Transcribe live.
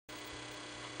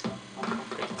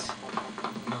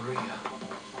area.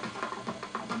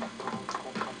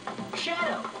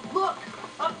 Shadow, look!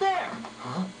 Up there!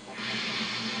 Huh?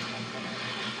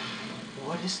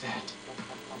 What is that?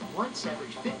 Once every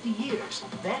 50 years,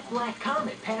 that Black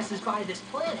Comet passes by this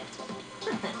planet.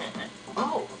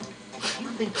 Oh, you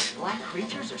think the black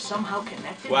creatures are somehow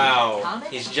connected to that comet?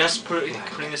 He's just putting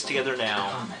this together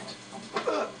now.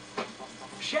 Comet.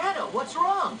 Shadow, what's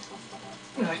wrong?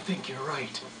 I think you're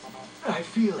right. I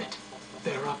feel it.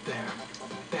 They're up there.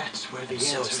 That's where the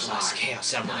So is answers the last are.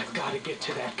 Chaos Emerald. I've got to get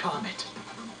to that comet.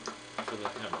 For the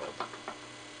emerald.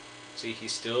 See, he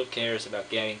still cares about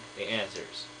getting the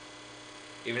answers.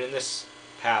 Even in this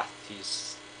path,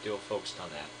 he's still focused on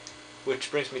that.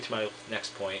 Which brings me to my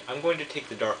next point. I'm going to take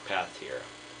the dark path here.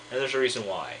 And there's a reason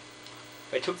why.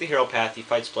 If I took the hero path, he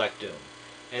fights Black Doom.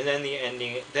 And then the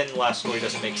ending, then the last story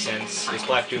doesn't make sense. Because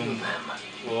Black Doom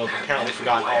will have apparently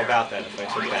forgotten all about that if I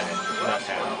took that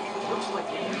path. Looks like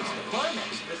we reached the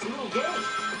climax of this little game.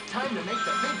 Time to make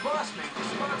the big boss man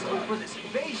responsible for this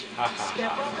invasion.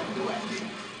 Step up and play.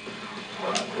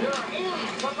 There are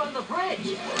aliens up on the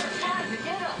bridge. They're trying to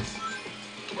get us.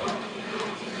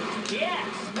 Yeah,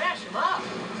 smash them up.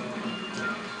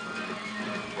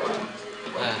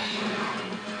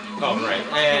 Oh, right.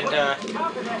 And,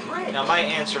 Top of that bridge. now my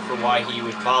answer for why he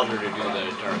would bother to do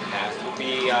the dark path would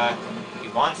be, he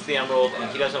wants the emerald and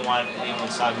he doesn't want anyone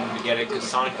stopping him to get it because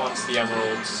Sonic wants the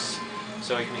emeralds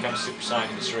so he can become Super Sonic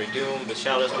and destroy Doom, but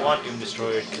Shadow doesn't want Doom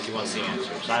destroyed because he wants the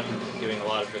answers. I'm giving a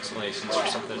lot of explanations for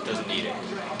something that doesn't need it.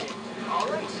 All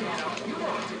right, Shadow, you know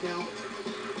what to do.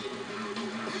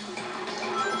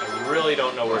 I really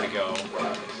don't know where to go.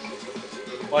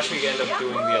 Watch me end up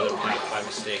doing the other path by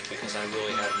mistake because I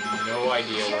really have no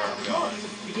idea where I'm going.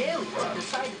 The aliens have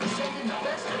decided to send in the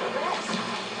best of the best.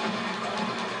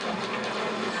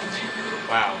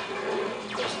 Wow.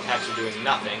 Those attacks are doing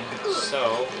nothing,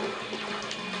 so...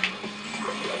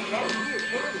 That weird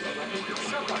alien weapon can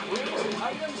suck up rings,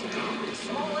 items, and even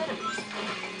small enemies.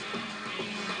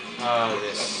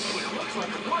 This... Looks like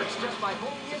it works just by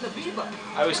holding in the V-button.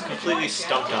 I was completely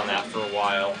stumped on that for a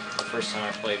while, the first time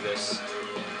I played this.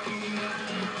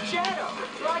 Shadow,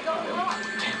 try going up.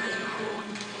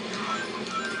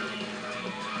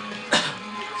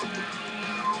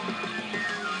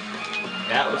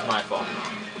 That was my fault.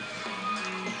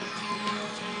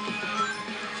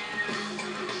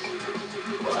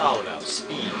 It's all about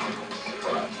speed.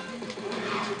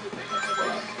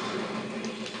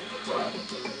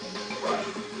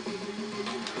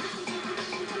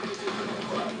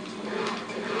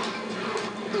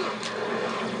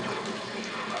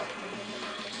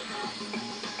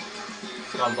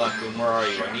 Come on, Black Boom, where are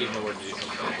you? I need to know where to do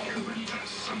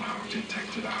something.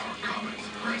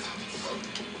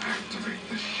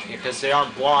 Because they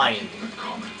aren't blind.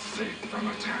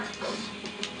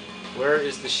 Where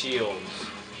is the shields?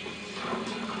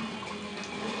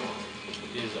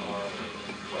 Is our...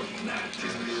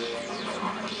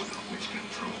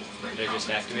 Did I just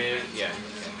activate it? Yeah.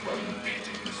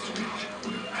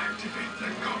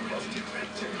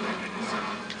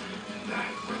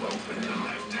 That will open the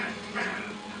left-hand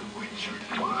panel, which should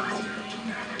be easier to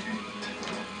navigate.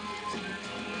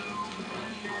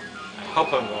 I hope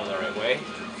I'm going the right way.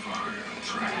 Fire,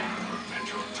 track, at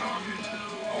your target.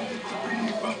 All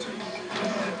three buttons.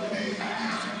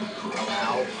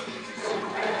 Ow.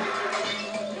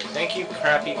 Thank you,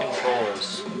 crappy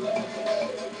controls.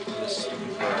 This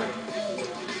stupid bird.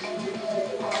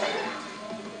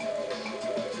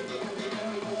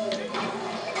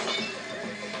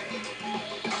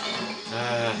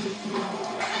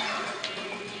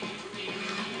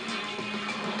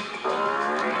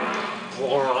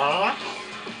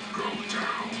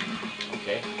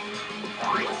 Okay.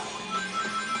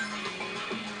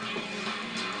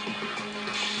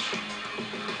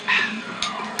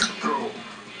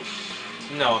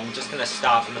 No, I'm just gonna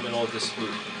stop in the middle of this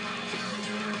loop.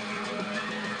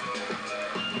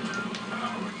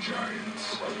 Our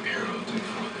giants, heralded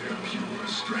for their pure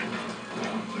strength,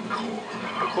 form the core of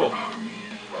our Cool. army.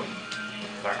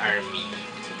 Our army.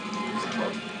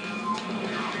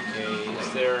 Okay, is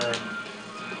there...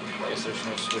 I guess there's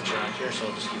no switch around here, so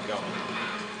I'll just keep going.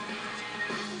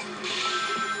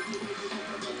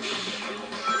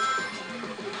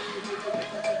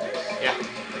 Yeah.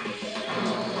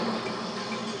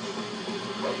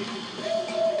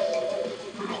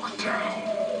 Look down.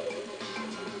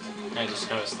 I just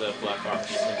noticed the black armor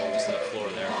symbol was on the floor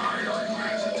there. Why are you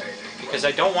hesitating? Because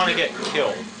I don't want to get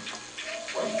killed.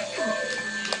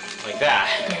 Like that.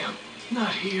 Damn,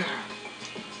 not here.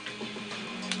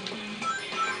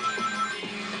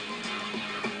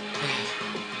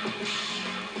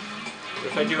 But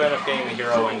if I do end up getting the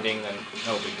hero ending, then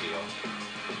no big deal.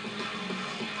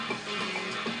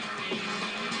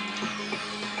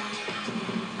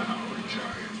 Our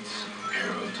giants,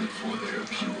 heralded for their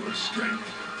pure strength,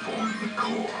 form the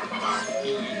core of our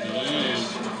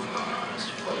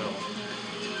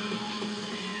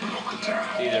Look down.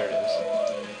 See, there it is.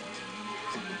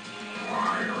 Why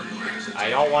are you hesitating? I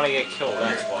don't want to get killed,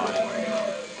 that's why.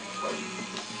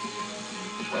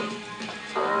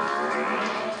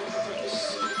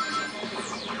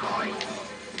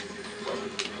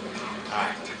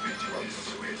 Activating this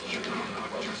switch will not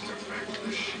just affect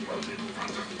the shield in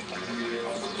front of you. It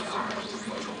also serves to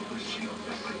control the shield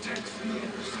that protects the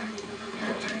inner segment.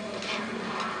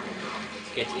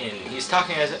 Get in. He's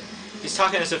talking as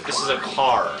if this is a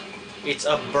car. It's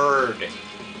a bird.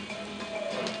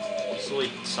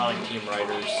 Silly Sonic Team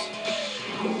Riders.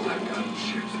 Black Comet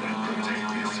ships that contain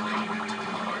this comet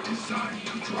are designed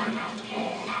to drive out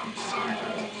all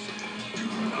outsiders.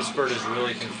 This bird is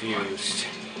really confused.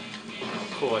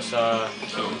 Cool, I saw a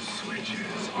key. Those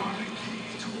switches are the key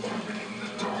to opening the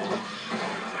door.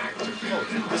 Oh,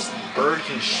 this bird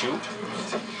can shoot?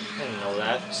 I didn't know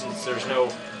that, since there's no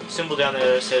symbol down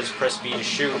there that says press B to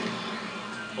shoot.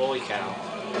 Holy cow.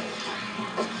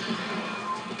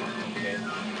 Okay.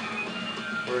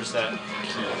 Where's that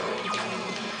key?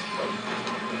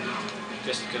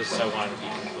 Just because I want it to be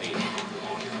complete.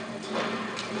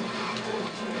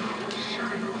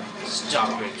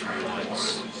 Stop it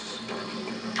once.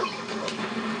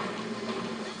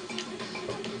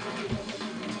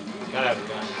 Gotta have a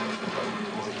gun.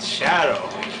 It's Shadow.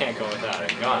 I can't go without a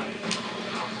gun.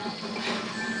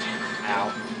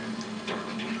 Ow.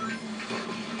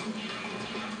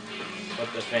 What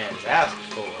the fans asked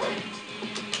for.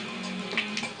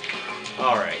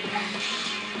 Alright.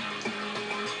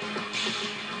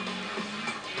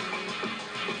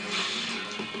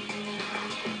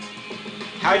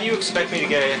 How do you expect me to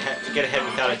get ahead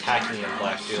without attacking them,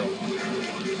 Black Duo?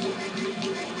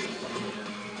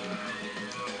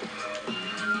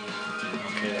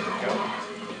 Okay, there we go.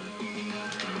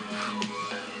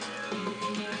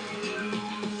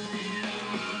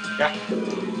 Yeah.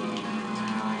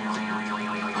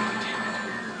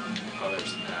 Oh,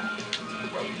 there's that.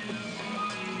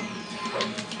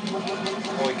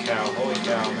 Holy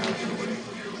cow, man.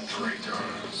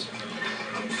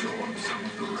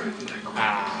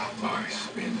 Ah. I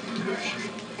spin the dash.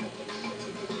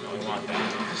 No, we want that.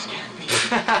 This can't be.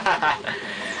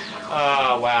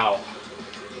 Oh, wow.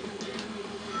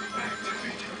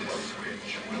 Activating this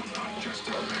switch will not just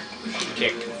affect the ship.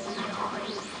 Kick.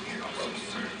 It also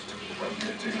serves to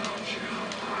protect our channel.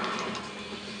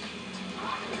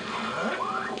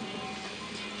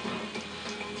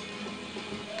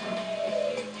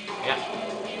 Yeah.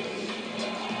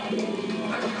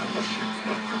 Black Comet ships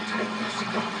that contain this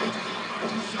comet are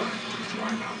designed to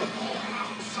drive out all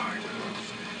outsiders.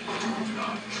 Do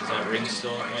not Is try that ring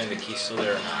still, and the key still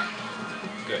there or not?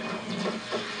 Good.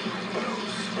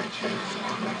 those switches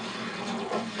are the key to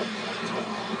opening the door.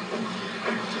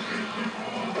 Activate them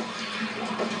all if you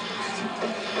want to proceed.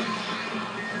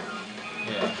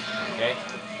 Yeah. Okay.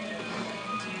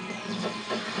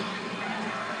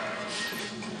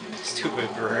 Stupid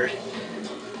bird.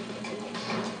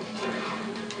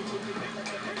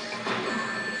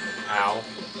 Ow.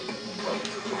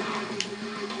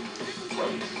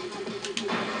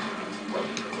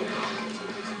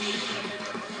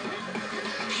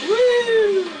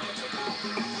 Woo!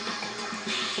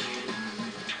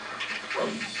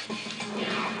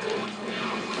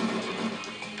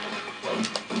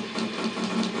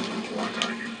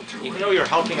 Even though you're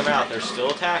helping them out, they're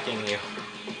still attacking you.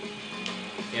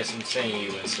 Yes, I'm saying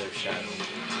you instead of Shadow.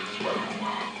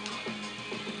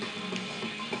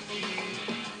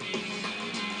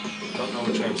 Don't know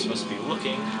which way I'm supposed to be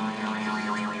looking. I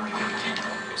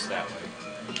guess that way.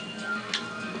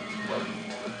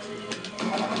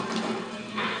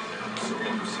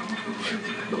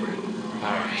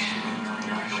 Alright.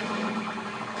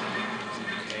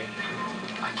 Okay.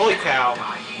 Holy cow!